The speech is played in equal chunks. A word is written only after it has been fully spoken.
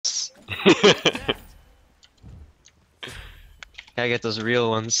Gotta get those real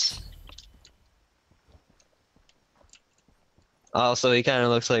ones. Also, he kind of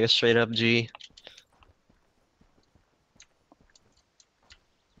looks like a straight up G.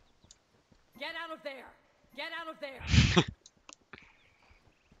 Get out of there! Get out of there!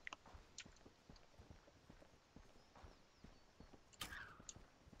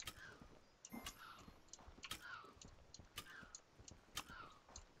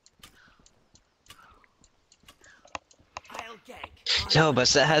 I'll gank. Yo, but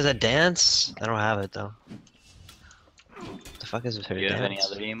that has a dance? I don't have it though. The fuck is her Do you have any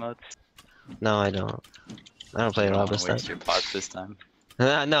dance? other emotes? No, I don't. I don't play You don't Rob want this to time. waste your pots this time.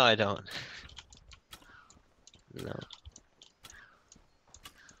 No, I don't. No.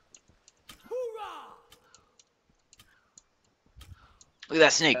 Hoorah! Look at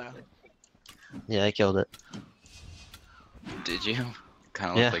that snake! Yeah, I killed it. Did you?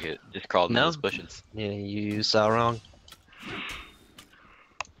 Kinda Yeah. looked like it just crawled into No. those bushes. Yeah, you saw wrong.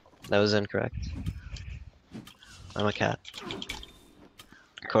 That was incorrect. I'm a cat.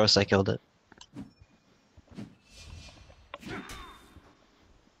 Of course I killed it.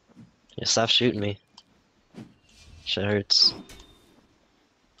 Yeah, stop shooting me. Shit hurts.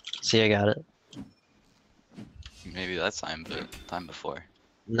 See, I got it. Maybe that time, but time before.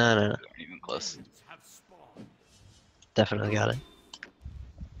 No, no, no. We weren't even close. Definitely got it.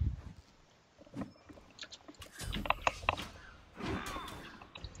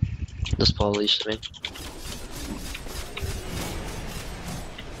 Just pull a leash to me.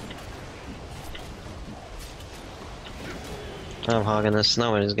 I'm hogging this.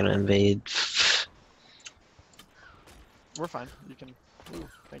 Nobody's gonna invade. We're fine. You can. Ooh,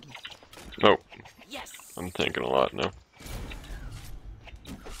 thank you. Oh, Yes! I'm thinking a lot now.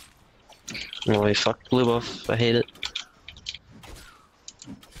 No way, fuck blue buff. I hate it.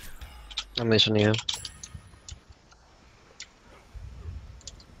 I'm leashing you.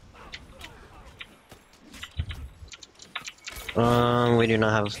 We do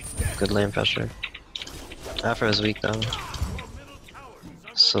not have good lane pressure. Afro is weak though.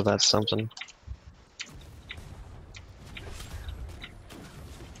 So that's something.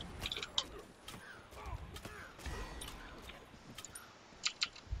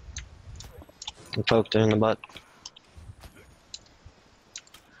 I poked her in the butt.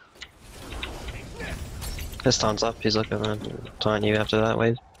 His taunt's up, he's looking to taunt you after that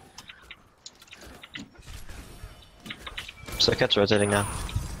wave. So Cat's rotating now.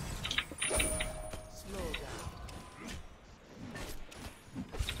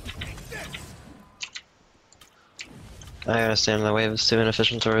 I gotta stay on the wave, it's too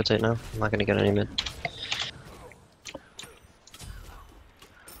inefficient to rotate now. I'm not gonna get any mid.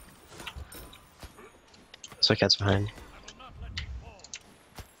 So Cat's behind.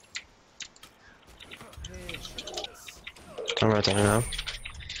 I'm rotating now.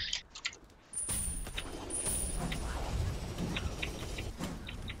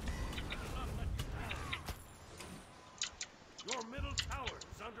 Your middle tower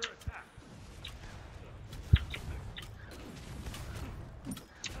is under attack.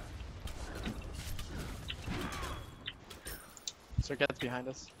 Sir Cat's behind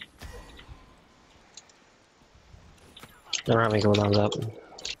us. Don't have me cooldowns up.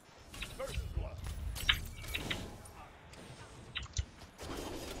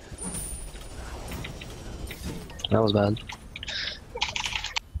 That was bad.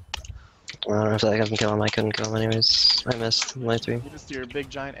 I don't know if that doesn't kill him, I couldn't kill him anyways. I missed my 3. You just do your big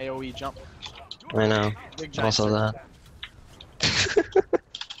giant AoE jump. I know. Big giant Also circle. that.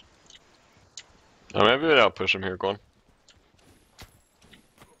 Oh, maybe I'll push him here, go on.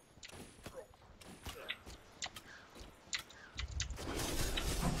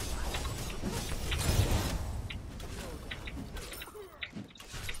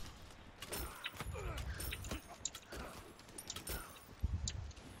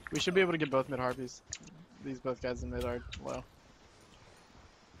 We should be able to get both mid harpies. These both guys in mid are low.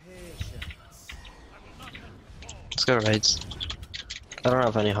 Let's go raids. I don't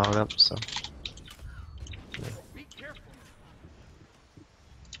have any hog up, so. Be careful!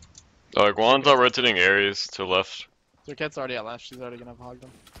 Guan's out rotating Ares to left. Sir Cat's already at last. She's already gonna hog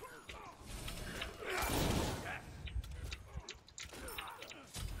them.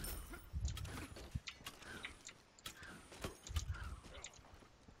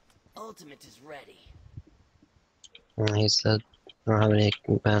 Ultimate is ready. He said, I don't have any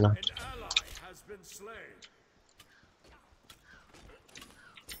mana. An ally has been slain.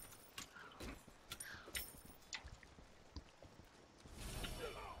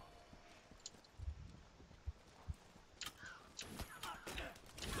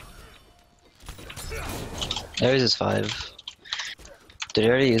 Ares is 5. Did he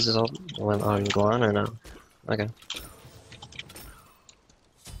already use his ult on Guan or no? Okay.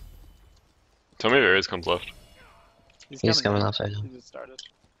 Tell me if Ares comes left. He's coming in. off right now. He just started.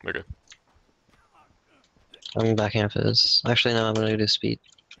 Okay. I'm backing up for this. Actually, no, I'm gonna do speed.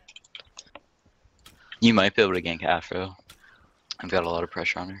 You might be able to gank Afro. I've got a lot of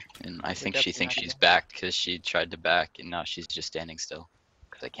pressure on her, and I think that's she thinks behind she's you. back because she tried to back, and now she's just standing still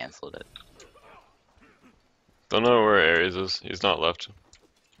because I canceled it. Don't know where Ares is. He's not left.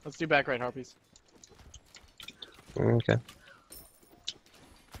 Let's do back right harpies. Okay.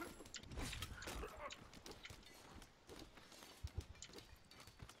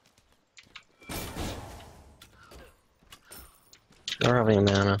 I don't have any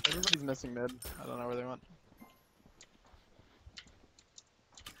mana. Everybody's missing mid. I don't know where they went.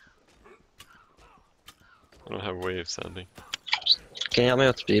 I don't have waves, sadly. Can you help me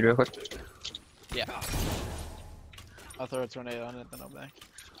with speed real quick? I'll throw a tornado on it, then I'll back.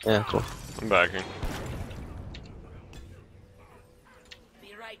 Yeah, cool. I'm backing.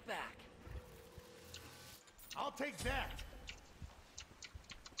 Be right back. I'll take that.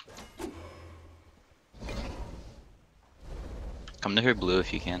 Come to her blue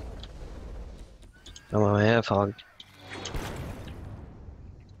if you can. I'm on my way. I have hog.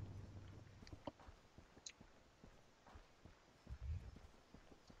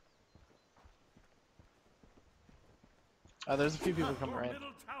 There's a few people coming Your right. middle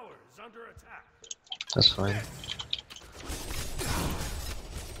tower is under attack. That's fine.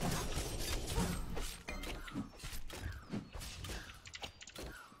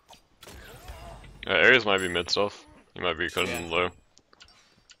 Ares might be mid stuff. He might be cutting low.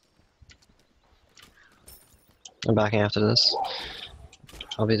 I'm backing after this.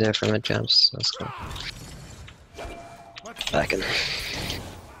 I'll be there for mid jumps. Let's go. Back in.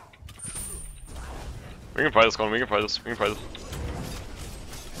 We can fight this one. We can fight this. We can fight this.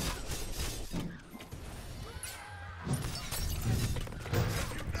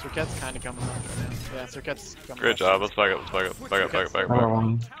 Circuit's kind of coming up right now. Yeah, Circuit's coming Great up. job. Let's back up. Let's back up. Back up. Back up. Back up. Back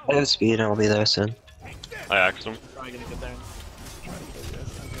up. I have speed and I'll be there soon. I axed him. Probably gonna get there and try to kill you guys.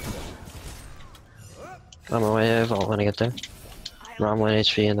 I'm on my way. I have ult when I get there. Ram 1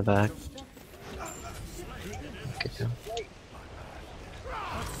 HP in the back. Good go.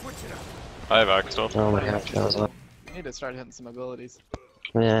 I have axed him. Oh my god, that was up. We need to start hitting some abilities.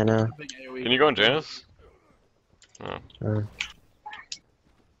 Yeah, I know. Big AoE. Can you go on Janice? Oh. I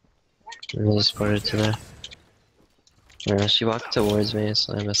really supported today. Yeah, she walked towards me,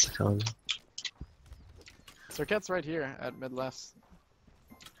 so I missed the combo. Circuit's right here at mid left.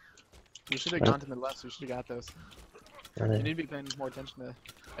 You should have gone to mid left, so you should have got those. You need to be paying more attention to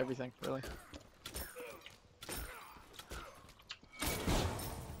everything, really.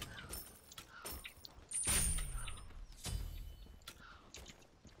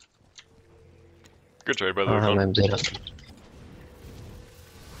 Good trade by I the don't have my way. data.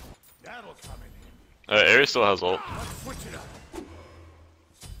 That'll come in handy. Ares still has ult. Let's switch it up.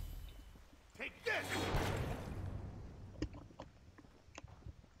 Take this.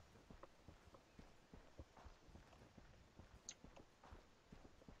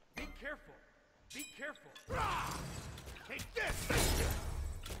 Be careful. Be careful. Take this.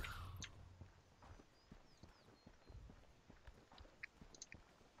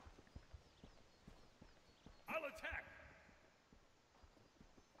 I'll attack.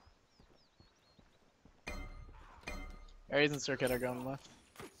 Ares and Circuit are going left.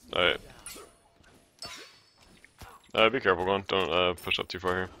 Alright. Be careful, going. Don't push up too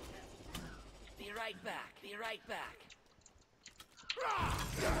far here. Be right back. Be right back.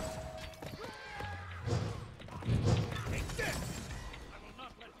 Take this. I will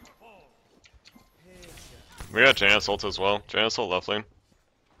not let you fall. We got Janice ult as well. Janice ult left lane.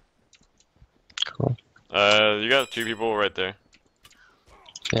 Cool. You got 2 people right there.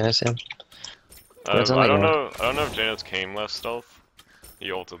 Yeah, I see him. I It's only don't one. know. I don't know if Janice came left stealth.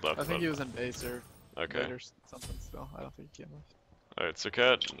 He ulted left. I think but- he was in base or Okay. mid or something still. I don't think he came left. Alright,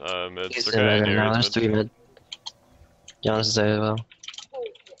 Suket, mid, He's Suket, in mid and right now. Ares There's mid. 3 mid. Giannis is there as well.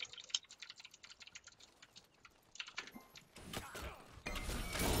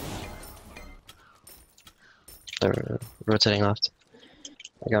 They're rotating left.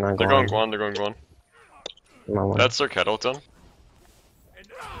 They're going on They're going Guan. Guan, they're going Guan. I'm on one. That's their kettle done.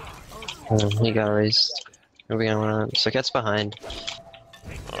 He got raised. Moving on. So gets behind.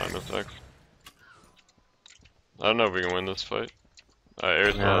 Oh, I missed X. I don't know if we can win this fight.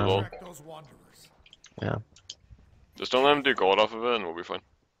 Ares Yeah. might as well. Track those wanderers. Yeah. Just don't let him do gold off of it and we'll be fine.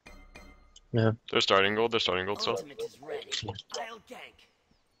 Yeah. They're starting gold still. Ultimate is ready. I'll gank.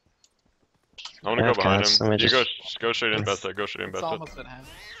 I wanna I go have behind cats, him. let me You just- go straight in, Beth. Go straight in, It's Beth. almost at half.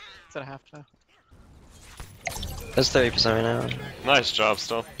 It's at half now. That's 30% right now. Nice job,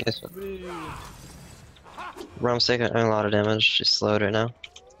 still. Yes. Woo. Rom's taking a lot of damage. She's slowed right now.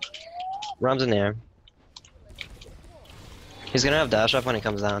 Rom's in the air. He's gonna have dash up when he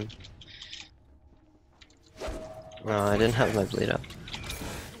comes down. No, I didn't have my bleed up.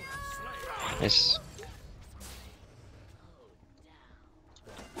 Nice.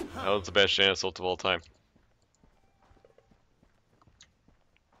 That was the best chance ult of all time.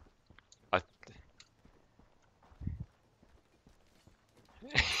 I.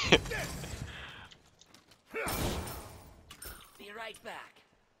 Be right back.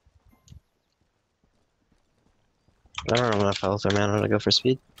 I don't have enough health or mana to go for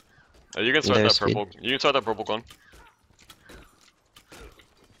speed. You can start There's that purple. You can start that purple gun.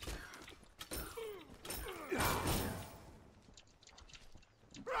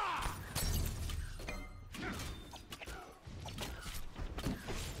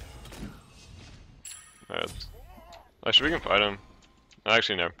 Alright. Actually, we can fight him.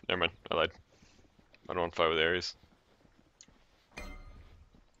 Actually, never mind. I lied. I don't want to fight with Ares.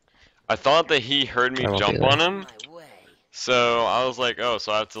 I thought that he heard me I won't be jump there. on him, My way. so I was like, oh,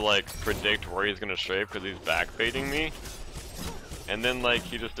 so I have to like predict where he's gonna strafe because he's backbaiting me. And then like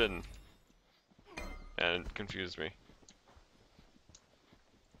he just didn't. And it confused me.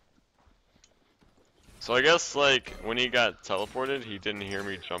 So I guess like when he got teleported, he didn't hear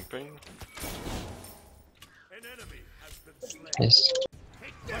me jumping. An enemy has been slain. Nice.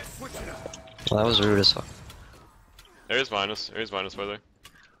 Let's switch it up. Well, that was rude as fuck. There's minus by the way.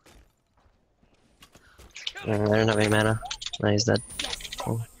 I don't have any mana. Now he's dead.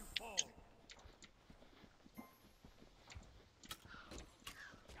 Cool.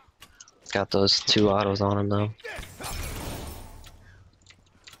 Got those 2 autos on him though.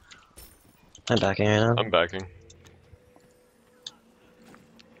 I'm backing right now. I'm backing.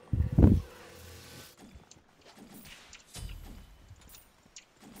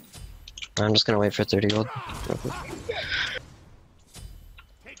 I'm just gonna wait for 30 gold.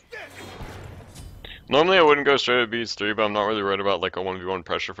 Normally I wouldn't go straight at beats 3, but I'm not really worried about like a 1v1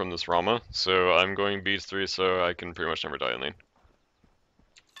 pressure from this Rama, so I'm going beats 3 so I can pretty much never die in lane.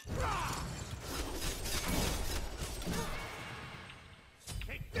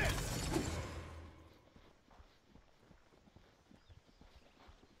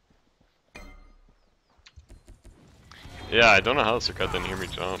 Yeah, I don't know how Sukkot didn't hear me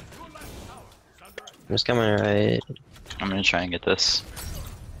jump. I'm just coming right. I'm gonna try and get this.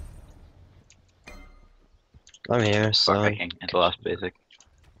 I'm here, so Backing at the last basic.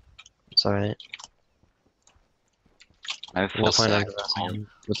 it's alright. I have full No point stack. in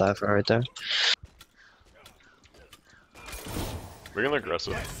with that for right there. We're gonna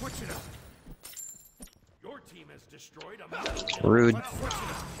aggressive. Let's switch it up. Your team has destroyed a middle. Rude. Let's switch it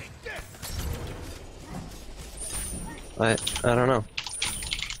up. Take this. I don't know.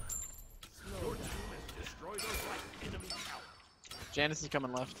 Your team has destroyed a right enemy tower. Janice is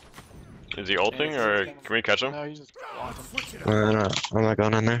coming left. Is he ulting or can we catch him? No, he's just walking. Switch it up. I don't know. I'm not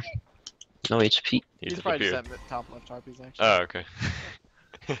going in there. No HP. He's He's probably just disappeared. at mid top left harpies actually. Oh, okay.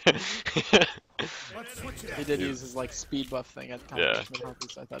 Let's switch it He up. did use his like speed buff thing at top Yeah. left mid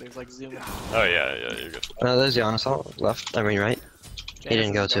harpies, so I thought he was like zooming. Oh yeah, you're good. No, there's Giannis out left. I mean right. He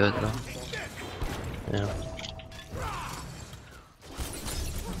didn't go to it though. Yeah.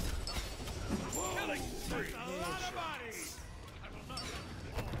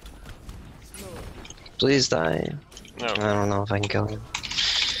 Please die. No. I don't know if I can kill him.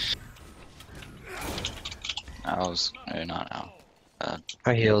 I was not out.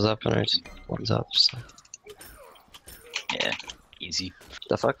 Our heal's up and our one's up, so. Yeah, easy.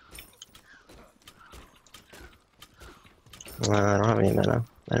 The fuck? I don't have any mana.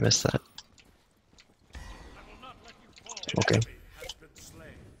 I missed that. Okay. Has been slain.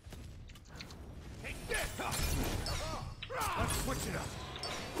 Take this. Let's switch it up.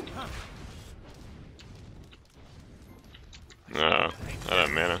 No, I don't have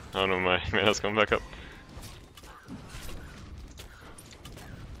mana. I don't know my mana's coming back up.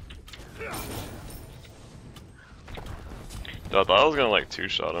 I thought I was gonna like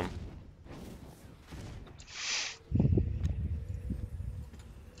 2-shot him.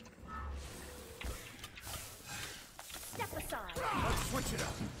 Step aside. Let's switch it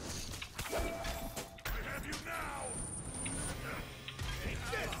up. I have you now.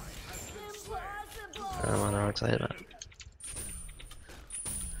 Impossible. I'm on our excited.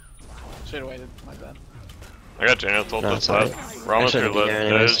 Should've waited, my bad. I got Janus ult No, this it's alright. left. Rama's I here shouldn't be left. here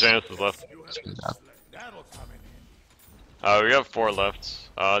There's anyways. Janus is left. That'll come in. We got 4 left.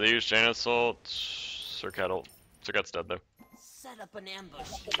 They use Chain Assault. Sir Kettle. Sir Cat's dead though. Set up an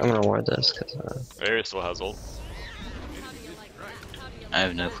ambush. I'm gonna ward this because Ares still has ult. I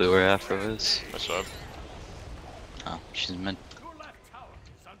have no clue where Afro is. Nice job. Oh, she's mid. Your left tower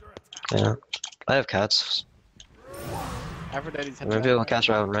is under attack. yeah, I have cats. Aphrodite's head Maybe shot. I'll catch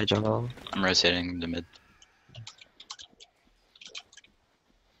around right jungle. I'm rotating the mid.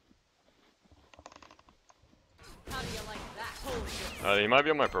 He might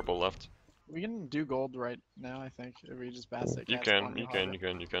be on my purple left. We can do gold right now, I think. If we just bass it. You cast can, one you and can, hold you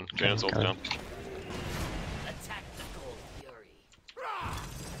can, you can. Chain Assault's Okay. down. Attack the gold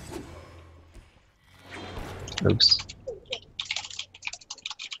fury. Oops.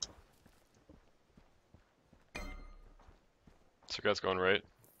 Sir Cat's going right.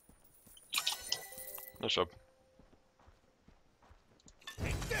 Nice job.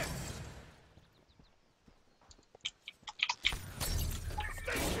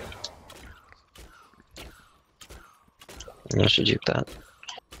 I should juke that.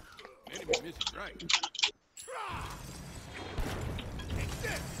 Enemy missing right.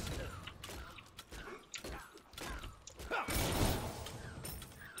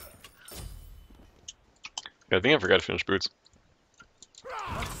 Yeah, I think I forgot to finish boots.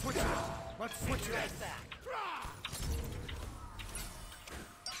 Let's switch it. Let's switch it. Right back.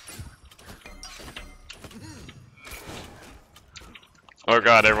 Oh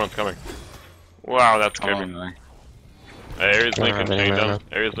god, everyone's coming. Wow, that How scared long me. am I? Ares I don't Lincoln have any chained him. mana.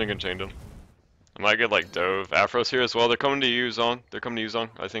 Ares Lincoln chained him. I might get like Dove. Afro's here as well. They're coming to you, Zong. They're coming to you, Zong.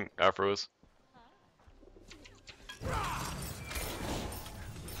 I think Afro is.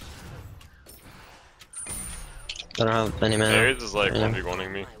 I don't have any mana. Ares is like Yeah.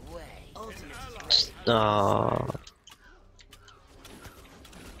 1v1ing me. My way. Ultimate. Oh.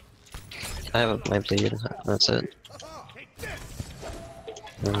 I have my bleed. That's it.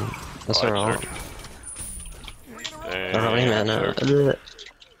 That's Oh, all. I Dang. don't have any mana. Ugh.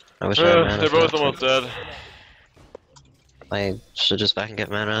 I wish I had mana. They're for both that. almost dead. I should just back and get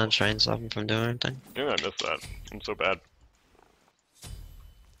mana and try and stop him from doing anything. Damn, I missed that. I'm so bad.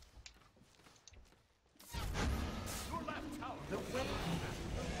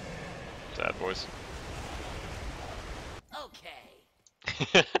 Sad boys.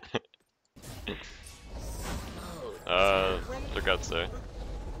 Okay. Took out say.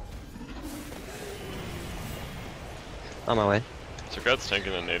 On my way. Took out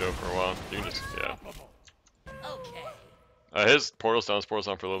tanking a NATO for a while. You can just, yeah. Okay. His portal's down for a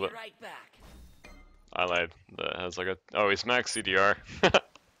little Be bit. right back. I lied. That has like a, oh, he's max CDR. I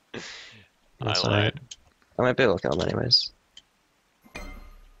That's lied. alright. I might be able to kill him anyways.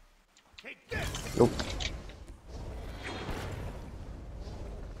 Take this. Nope.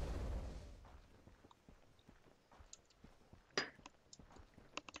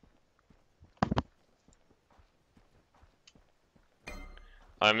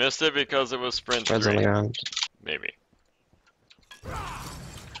 I missed it because it was sprint Red's on 3. the ground. Maybe.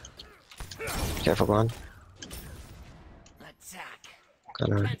 Careful, Glenn. Attack.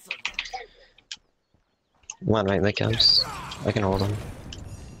 Gonna Cancel. one right mid camps. I can hold him.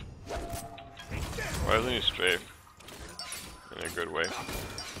 Why isn't he strafe? In a good way.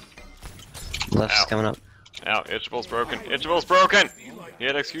 Left's Ow. coming up. Ow, Itchable's broken. Itchable's broken! He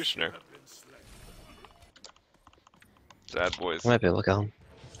had Executioner. Sad boys. I might be able to kill him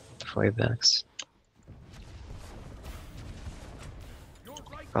before he backs.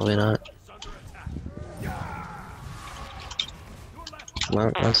 Probably not. Is under attack. Your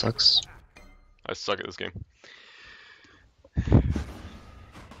left That sucks. I suck at this game.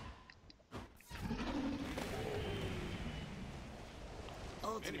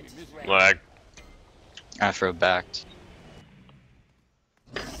 Ultimate is ready. Lag. Afro backed.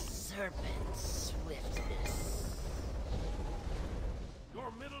 Serpent swiftness.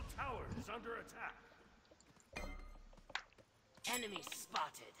 Your middle tower is under attack. Enemy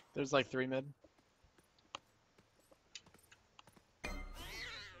spotted. There's like 3 mid.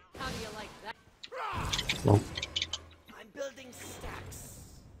 How do you like that? Nope. I'm building stacks.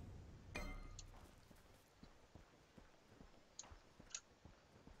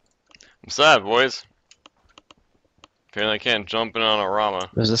 I'm sad, boys. Apparently I can't jump in on a Rama.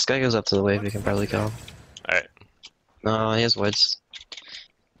 If this guy goes up to the wave, you can probably kill him. Alright. No, he has woods.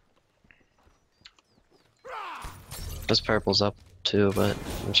 This purple's up too, but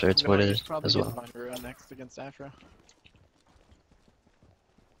I'm sure it's You know what, you wooded should probably as get well. Monroe next against Afro.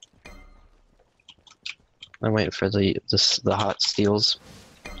 I'm waiting for the hot steals.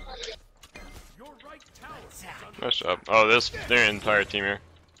 Your right tower is under Nice job. Oh, their entire team here.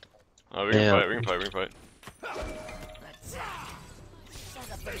 Oh, we can Yeah. fight, we can fight, we can fight. Attack. Shut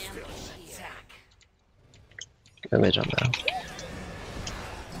An ambush here. Let me jump now.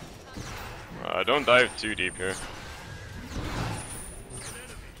 Don't dive too deep here.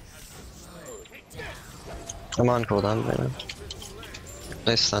 I'm on cooldown right now.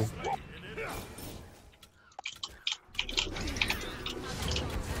 Nice stun.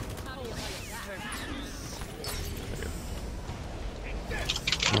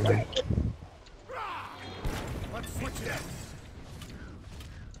 Let's switch it up.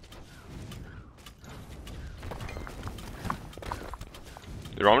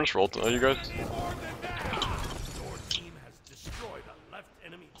 Did Rama just roll to you guys? More than that. Your team has destroyed a left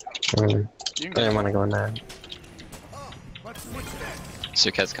enemy. You I can didn't go. want to go in there. Let's switch that.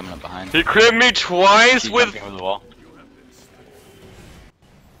 Surket's coming up behind. He crit me twice Keep with. jumping over the wall.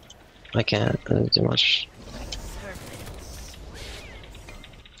 I can't. I didn't do much. Serpents.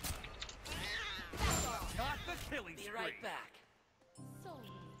 Got the killing Be spree. right back.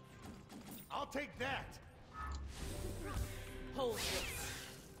 I'll take that. Hold this.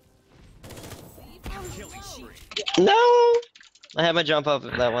 Killing spree. No! I had my jump up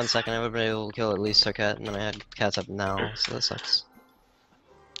that 1 second. I would have been able to kill at least a cat, and then I had cats up now, so that sucks.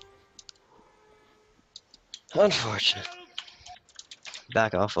 Unfortunate.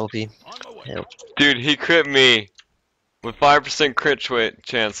 Back off, OP. On the way. Yep. Dude, he crit me with 5% crit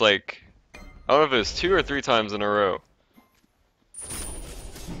chance. Like, I don't know if it was 2 or 3 times in a row.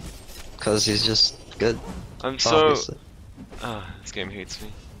 Because he's just good, I'm so. obviously. This game hates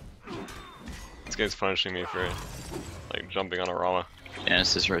me. This game's punishing me for like jumping on a Rama.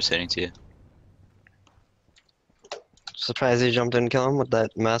 Janice is rotating to you. Surprised he jumped in and kill him with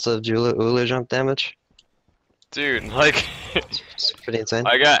that massive Ullr jump damage. Dude, like, It's pretty insane.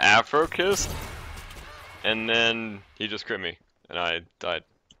 I got Afro kissed, and then he just crit me, and I died.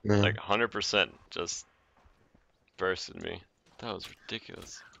 Yeah. Like 100% just bursted me. That was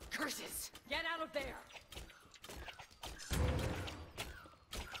ridiculous. Curses! Get out of there!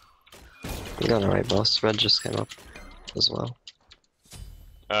 You got the right boss. Red just came up as well.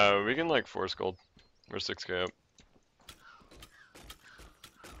 We can like force gold. We're 6k up.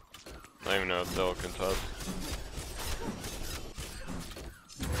 I don't even know if they'll contest.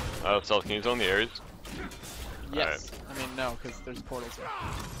 Stealth, can you tell me the areas? Yes. I mean, no, because there's portals here.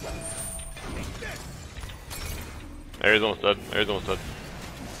 Area's almost dead. Area's almost dead.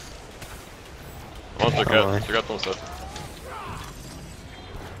 Almost took Oh, out. Took out almost dead.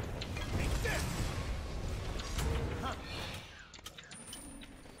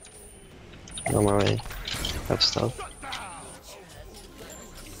 On my way. Have stuff.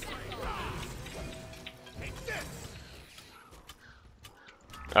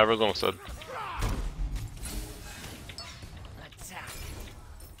 Avro's almost dead. Attack.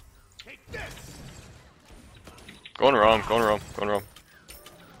 Going wrong, going wrong, going wrong.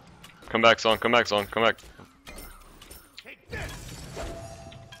 Come back, Song, come back, Song, come back.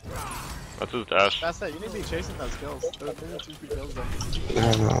 That's his dash. That's that. You need to be chasing those kills. Those are 2 free kills there.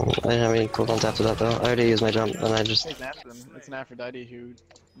 I don't know. I didn't have any cooldowns after that though. I already used my jump and I just. It's Nathan. It's an Aphrodite who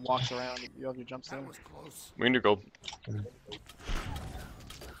walks around. You have your jump soon. We can do gold.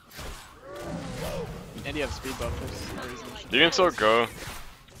 And you have speed buff. There's no reason you should. You can still go.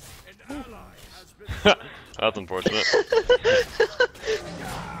 That's unfortunate. That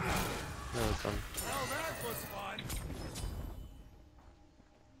was fun.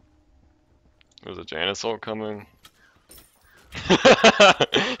 There's a Janice ult coming.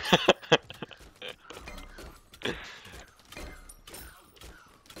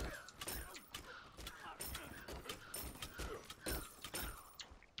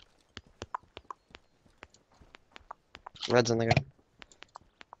 Red's in the ground.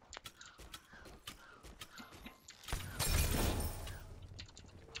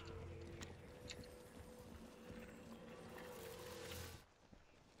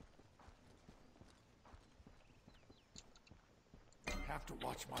 Have to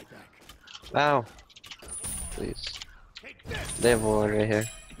watch my back. Ow. Please. They have ward right here.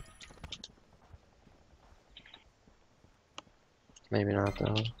 Maybe not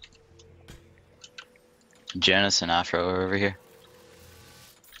though. Janice and Afro are over here.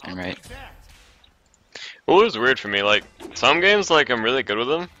 And right. Well, it was weird for me, like, some games, like, I'm really good with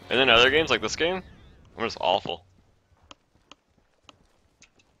them, and then other games, like this game, I'm just awful.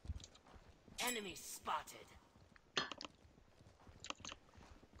 Enemy spotted.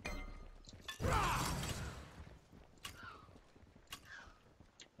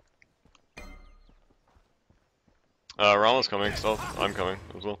 Rama's coming, so I'm coming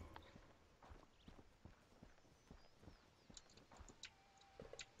as well.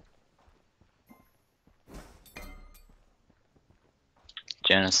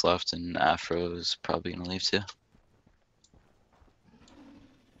 Janice minutes left, and Afro is probably gonna leave too.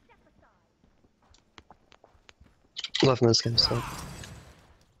 Love this game so.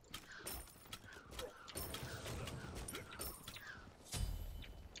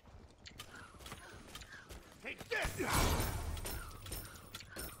 Take this!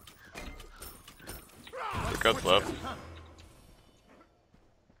 Circuit's left.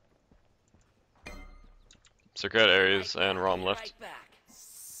 Circuit, Ares, and Rom left. Right back.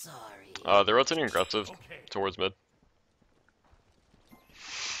 Sorry. They're rotating aggressive towards mid.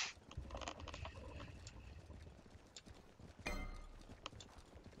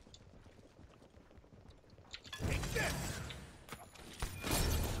 Take this!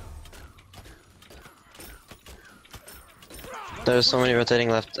 There's so many rotating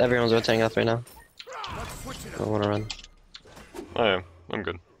left. Everyone's rotating left right now. Let's switch it I up. wanna run. I am. I'm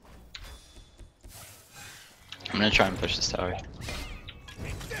good. I'm gonna try and push this tower.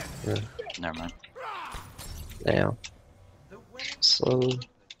 Yeah. Never mind. Damn. Slowly.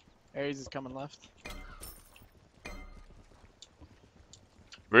 Ares is coming left.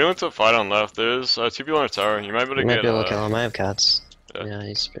 We're going to fight on left. There's 2 people on a tower. You might be able to You might get. be able to kill him. I have cats. Yeah. Yeah,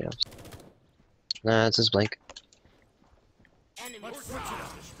 he's pretty up. Nah, it's his blink. Enemy Let's switch it spotted.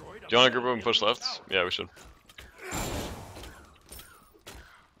 up. Destroyed Do you want to group up and push left? Yeah, we should.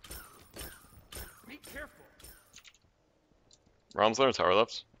 Be careful. Rom's on a tower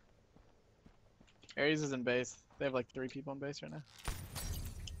left. Ares is in base. They have like 3 people in base right now.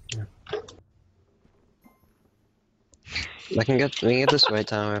 We can get this right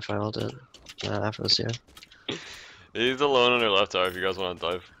tower if I hold it. After this here. He's alone on your left tower if you guys want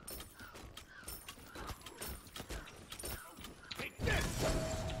to dive. Take this!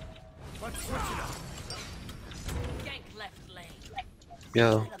 Let's switch it up. Gank left lane.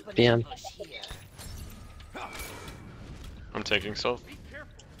 Yo, Set up an PM. ambush here. I'm taking stealth. Be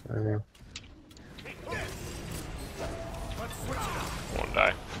careful. I don't know. Take this! Let's switch it up. Won't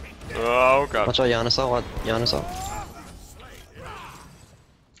die. Oh god. Watch out, Giannis out. What? Giannis out.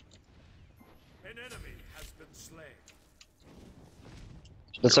 An enemy has been slain.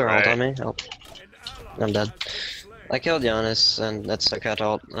 That's our ult on me. Oh, An ally I'm dead. has been slain. I killed Giannis, and that's Circuit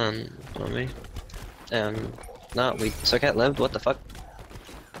ult on me. And no, Circuit lived. What the fuck?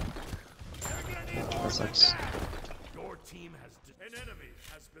 That sucks. Your team has an enemy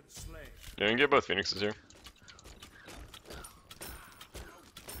has been slain. Yeah, you can get both Phoenixes here.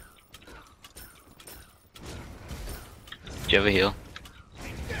 Do you have a heal?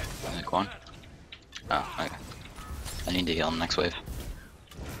 Like one? Oh, okay. I need to heal him next wave.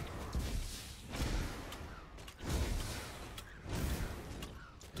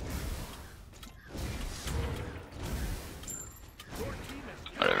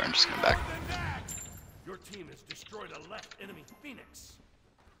 Whatever, I'm just going back. Your team has destroyed a left enemy Phoenix.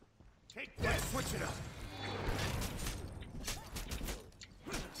 Take that. Switch it up.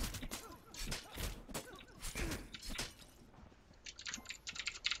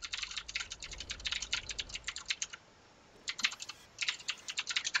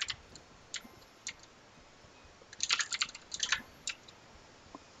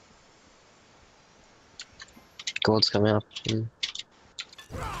 Gold's coming up.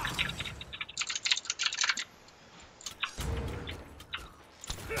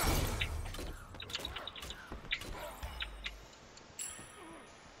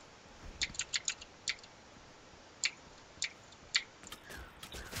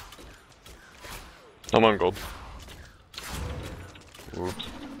 I'm on gold. Oops.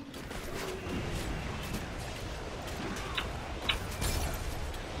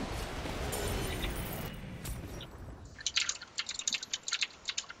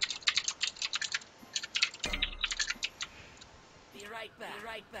 Be right back. Be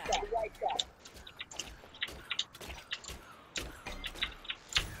right back.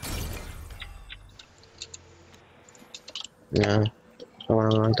 Yeah. I want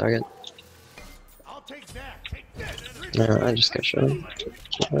on the wrong target. I'll take that. Take that. No, I just got shot.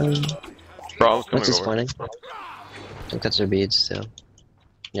 Bro, That's coming over. disappointing. I think that's their beads too.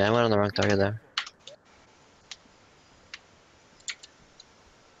 Yeah, I went on the wrong target there.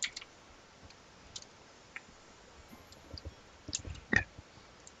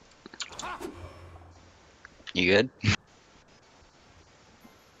 You good?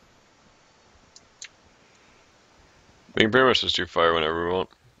 We can pretty much just do fire whenever we want.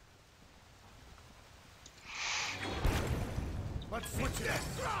 Let's switch it up.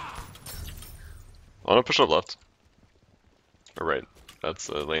 I want to push up left. Or right. That's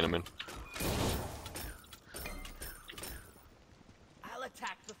the lane I'm in. I'll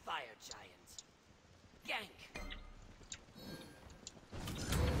attack the fire giant. Gank.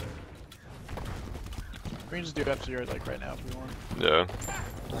 We can just do after you're like right now if we want. Yeah.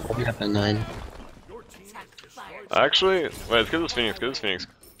 I'll be up at 9. Your team Attack has the fire. destroyed Actually, wait, let's get this Phoenix, get this Phoenix.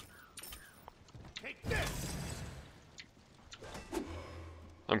 Take this!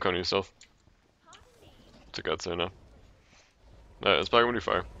 I'm coming to yourself. It's a guts, I know. Alright, it's back when we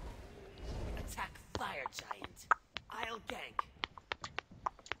fire. Attack fire giant. I'll gank.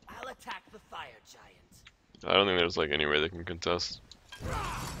 I'll attack the fire giant. I don't think there's like any way they can contest.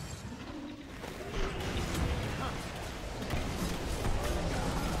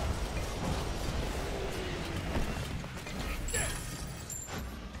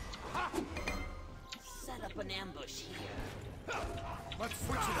 Set up an ambush here. Let's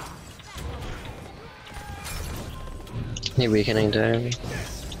switch it up. He weakening down.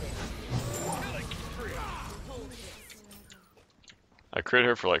 I crit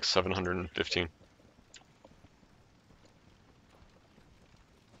her for like 715.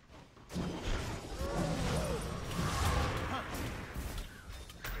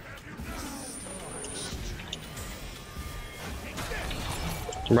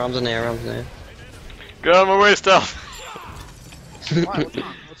 Ram's in there, Ram's in there. Get out of my way, Stealth! Why? What's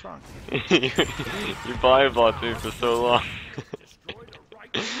wrong? What's wrong? you bio-blocked me for so long. Destroy the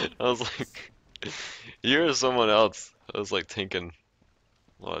right. I was like, you're someone else. I was like tanking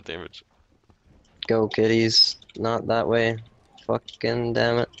a lot of damage. Go kitties. Not that way. Fucking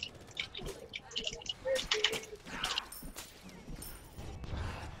damn it.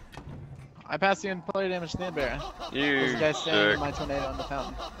 I passed the player damage stand bear. You This guy's standing jerk. in my tornado on the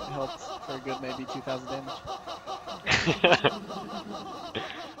fountain. It helped for a good maybe 2,000 damage.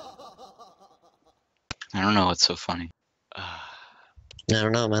 I don't know what's so funny. I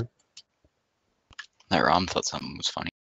don't know, man. That Ram thought something was funny.